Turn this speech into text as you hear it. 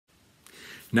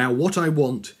Now, what I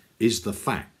want is the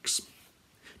facts.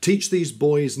 Teach these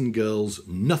boys and girls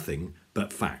nothing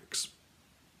but facts.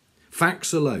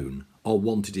 Facts alone are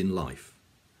wanted in life.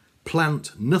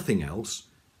 Plant nothing else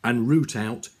and root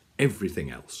out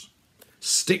everything else.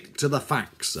 Stick to the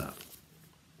facts, sir.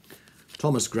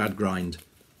 Thomas Gradgrind,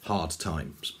 Hard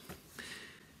Times.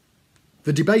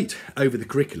 The debate over the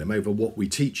curriculum, over what we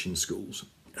teach in schools,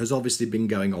 has obviously been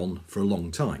going on for a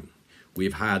long time.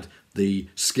 We've had the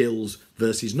skills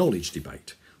versus knowledge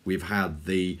debate. We've had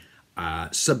the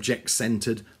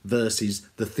subject-centred versus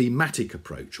the thematic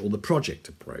approach or the project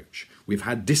approach. We've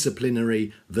had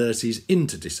disciplinary versus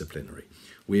interdisciplinary.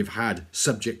 We've had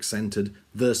subject-centred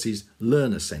versus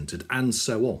learner-centred, and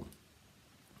so on.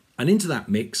 And into that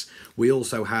mix, we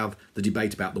also have the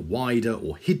debate about the wider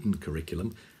or hidden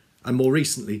curriculum, and more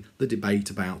recently, the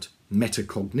debate about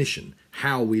metacognition,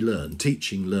 how we learn,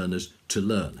 teaching learners to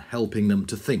learn, helping them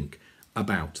to think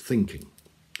about thinking.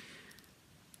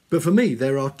 But for me,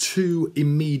 there are two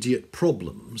immediate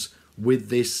problems with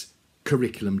this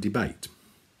curriculum debate.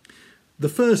 The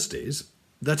first is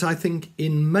that I think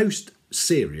in most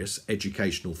serious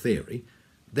educational theory,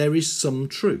 there is some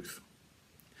truth.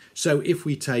 So if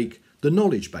we take the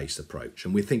knowledge-based approach,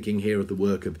 and we're thinking here of the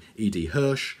work of E.D.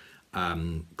 Hirsch,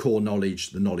 Core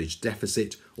Knowledge, The Knowledge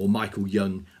Deficit, or Michael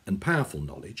Young and Powerful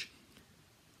Knowledge,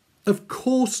 of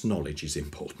course knowledge is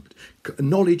important.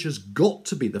 Knowledge has got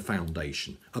to be the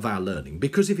foundation of our learning,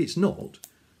 because if it's not,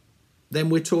 then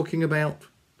we're talking about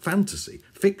fantasy,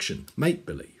 fiction,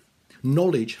 make-believe.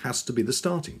 Knowledge has to be the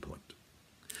starting point.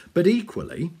 But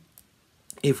equally,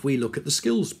 if we look at the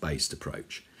skills-based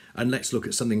approach, and let's look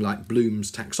at something like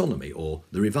Bloom's Taxonomy or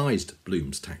the revised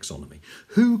Bloom's Taxonomy,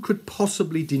 who could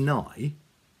possibly deny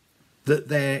that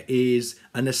there is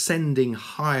an ascending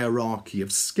hierarchy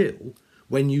of skill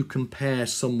when you compare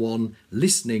someone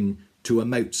listening to a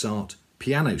Mozart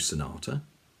piano sonata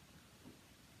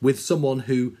with someone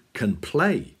who can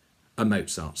play a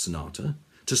Mozart sonata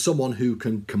to someone who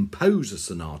can compose a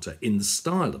sonata in the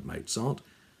style of Mozart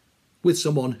with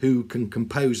someone who can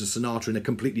compose a sonata in a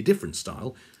completely different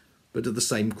style but of the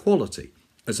same quality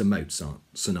as a Mozart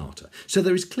sonata. So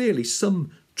there is clearly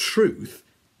some truth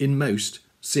in most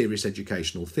serious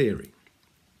educational theory.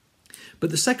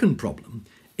 But the second problem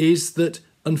is that,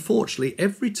 unfortunately,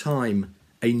 every time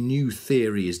a new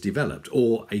theory is developed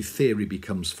or a theory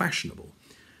becomes fashionable,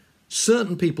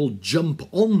 certain people jump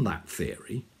on that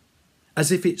theory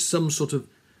as if it's some sort of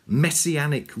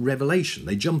messianic revelation.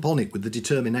 They jump on it with the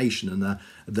determination and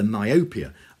the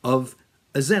myopia of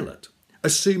a zealot,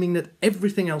 assuming that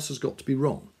everything else has got to be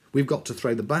wrong. We've got to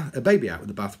throw a baby out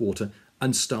with the bathwater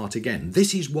and start again.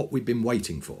 This is what we've been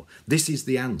waiting for. This is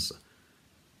the answer.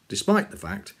 Despite the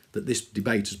fact that this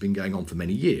debate has been going on for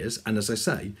many years, and as I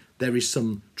say, there is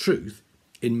some truth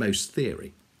in most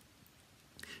theory.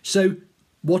 So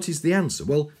what is the answer?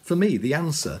 Well, for me, the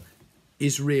answer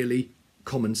is really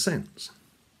common sense.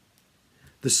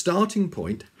 The starting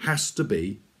point has to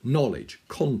be knowledge,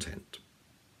 content.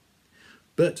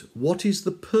 But what is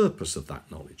the purpose of that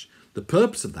knowledge? The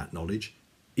purpose of that knowledge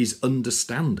is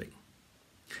understanding.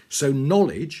 So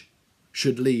knowledge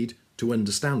should lead to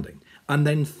understanding. And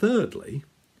then thirdly,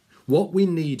 what we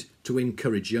need to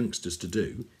encourage youngsters to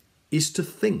do is to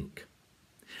think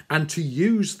and to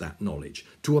use that knowledge,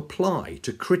 to apply,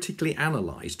 to critically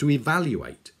analyse, to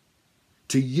evaluate,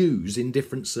 to use in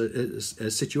different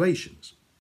situations.